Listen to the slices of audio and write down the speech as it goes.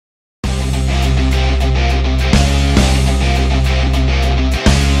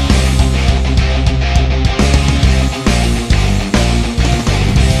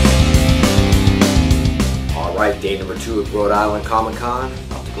Rhode Island Comic Con.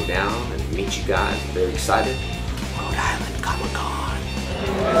 About to go down and meet you guys. I'm very excited. Rhode Island Comic Con.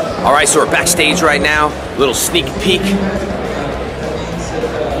 All right, so we're backstage right now. Little sneak peek.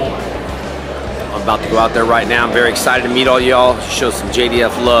 I'm about to go out there right now. I'm very excited to meet all y'all. Show some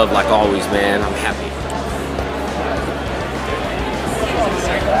JDF love like always, man. I'm happy.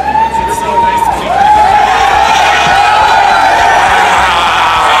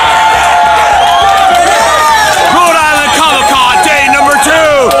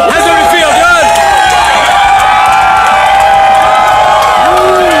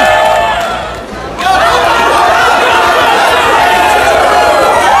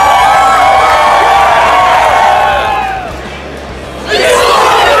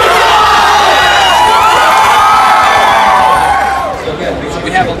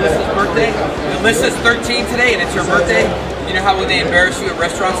 Alyssa's 13 today, and it's her birthday. You know how when they embarrass you at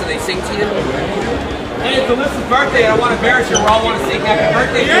restaurants and they sing to you? Hey, it's Alyssa's birthday, and I want to embarrass you. We all want to sing happy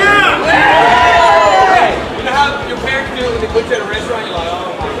birthday to you. Hey, you know how your parents do when they put you at a restaurant? You're like,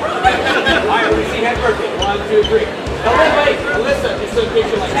 oh my God. All right, we're going to sing happy birthday. 1, 2, 3. No, wait, Alyssa, just a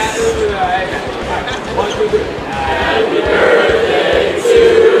picture like happy birthday. 1, 2, 3. Happy birthday to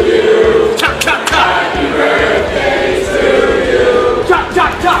you. Chop, chop, chop. Happy birthday to you. Chop,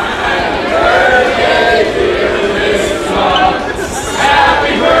 chop, chop.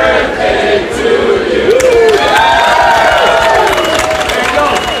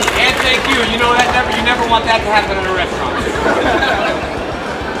 Want that to happen in a restaurant.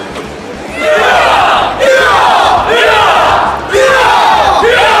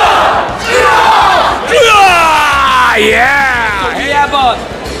 Yeah! So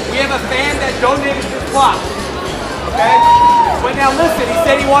we have a fan that donated this clock. Okay? But now listen, he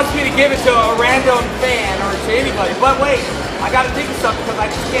said he wants me to give it to a random fan or to anybody. But wait, I gotta think of something because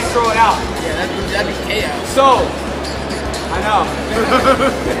I just can't throw it out. Yeah, that'd be chaos. So, I know.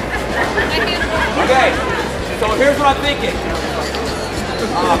 Okay, so here's what I'm thinking.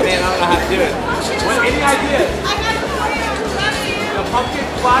 Oh man, I don't know how to do it. Any ideas? The pumpkin?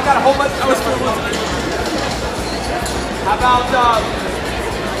 Well, I got a whole bunch of stuff. How about,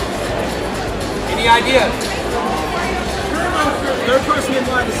 any ideas? Third person in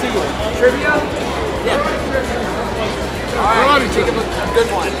line to see you. Trivia? Yeah. Alright, take a good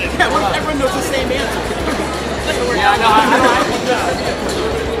one. Yeah, everyone knows the same answer. Yeah, I know.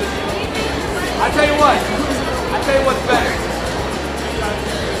 I tell you what's better.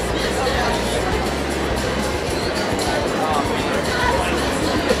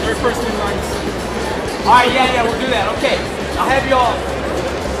 Third person in line. Alright, yeah, we'll do that. Okay. I'll have y'all.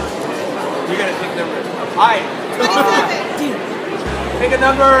 You're gonna pick number. Alright. Pick a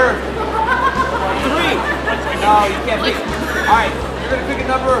number 3. No, you can't pick. Alright, you're gonna pick a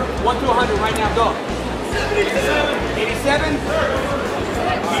number 1 to 100 right now. Go. 87?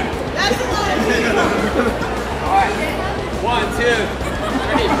 Alright. 1, 2,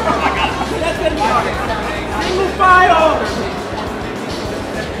 3. I got it. That's gonna be hard. Single file!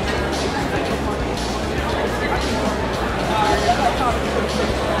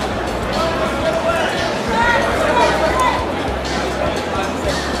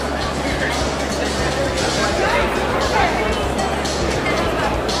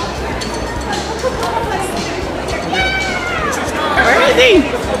 Where is he?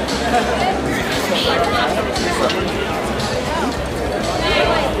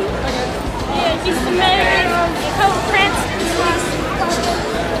 He's the mayor of France.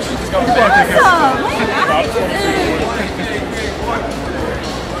 Awesome!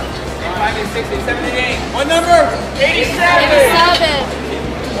 5, 6, 7, 8. What number? 87! 87.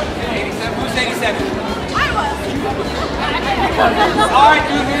 87. Who's 87? I was. Alright,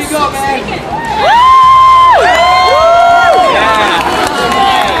 dude, here you go, man. Woo! Yeah.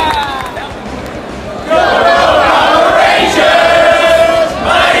 Power Rangers!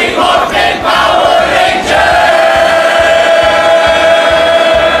 Mighty Morphin Power Rangers!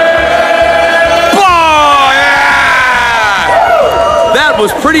 Oh, yeah! That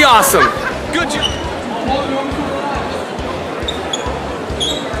was pretty awesome. Good job.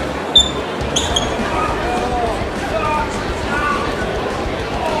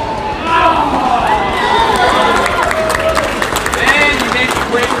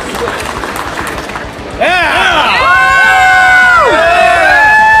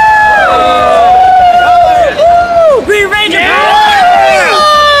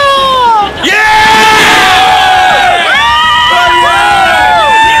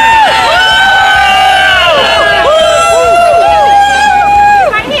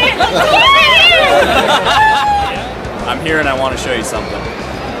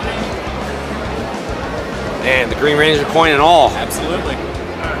 coin and all. Absolutely.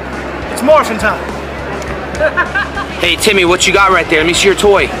 It's morphin' time. Hey, Timmy, what you got right there? Let me see your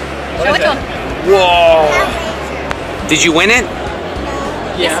toy. Show it to him. Whoa. Did you win it?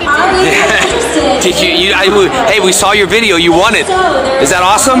 Yes, Did you hey, we saw your video. You won it. Is that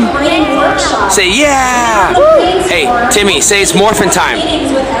awesome? Say yeah. Hey, Timmy, say it's morphin' time.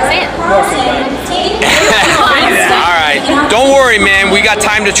 Say it. All right. Don't worry, man. We got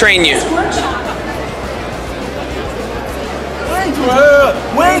time to train you.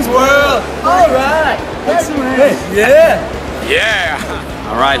 Wayne's World. All right. Hey, yeah. Yeah.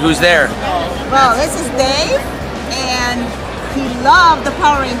 All right. Who's there? Well, this is Dave, and he loved the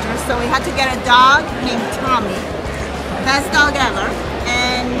Power Rangers, so we had to get a dog named Tommy. Best dog ever.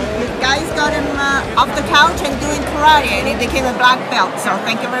 And you guys got him off the couch and doing karate, and he became a black belt, so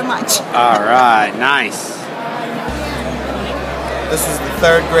thank you very much. All right. Nice. This is the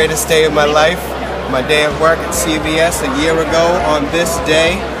third greatest day of my life. My day of work at CVS a year ago on this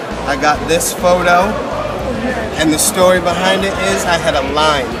day. I got this photo, and the story behind it is I had a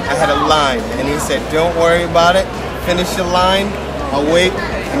line, and he said, don't worry about it, finish your line, I'll wait,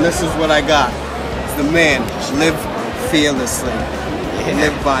 and this is what I got. It's the man, live fearlessly,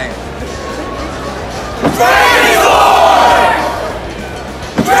 live by it. Dragon Sword!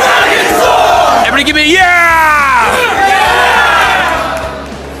 Dragon Sword! Everybody give me a yeah!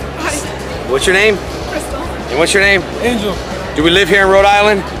 What's your name? Crystal. And what's your name? Angel. Do we live here in Rhode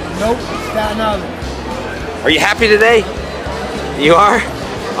Island? Nope. Staten Island. Are you happy today? You are?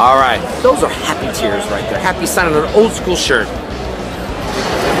 All right. Those are happy tears right there. Happy sign on an old school shirt. I'm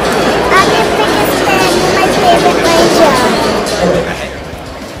your biggest fan. You're my favorite Ranger.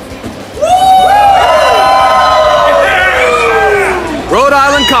 Rhode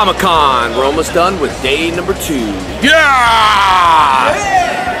Island Comic-Con. We're almost done with day number 2. Yeah!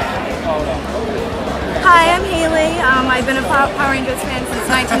 Hi, I'm Haley. I've been a Power Rangers fan since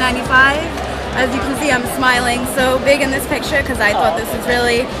 1995. As you can see, I'm smiling so big in this picture because I thought this was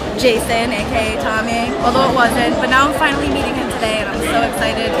really Jason, aka Tommy, although it wasn't. But now I'm finally meeting him today, and I'm so